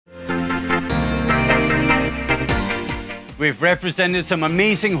We've represented some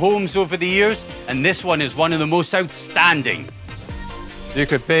amazing homes over the years, and this one is one of the most outstanding. You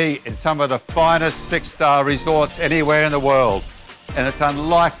could be in some of the finest 6-star resorts anywhere in the world, and it's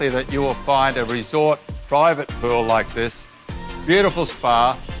unlikely that you will find a resort private pool like this. Beautiful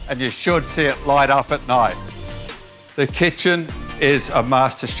spa, and you should see it light up at night. The kitchen is a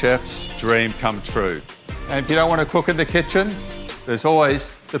master chef's dream come true. And if you don't want to cook in the kitchen, there's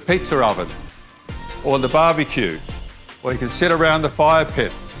always the pizza oven or the barbecue, or you can sit around the fire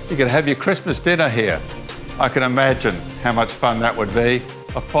pit. You can have your Christmas dinner here. I can imagine how much fun that would be.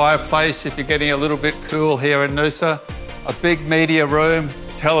 A fireplace if you're getting a little bit cool here in Noosa. A big media room,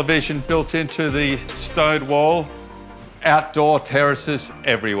 television built into the stone wall. Outdoor terraces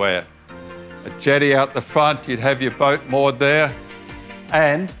everywhere. A jetty out the front, you'd have your boat moored there.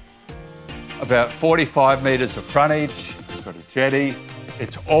 And about 45 metres of frontage, you've got a jetty.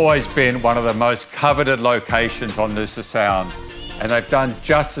 It's always been one of the most coveted locations on Noosa Sound, and they've done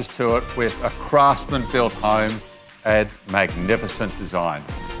justice to it with a craftsman-built home and magnificent design.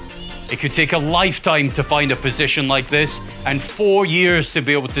 It could take a lifetime to find a position like this, and 4 years to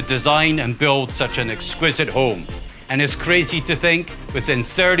be able to design and build such an exquisite home. And it's crazy to think, within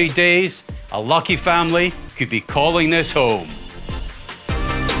 30 days, a lucky family could be calling this home.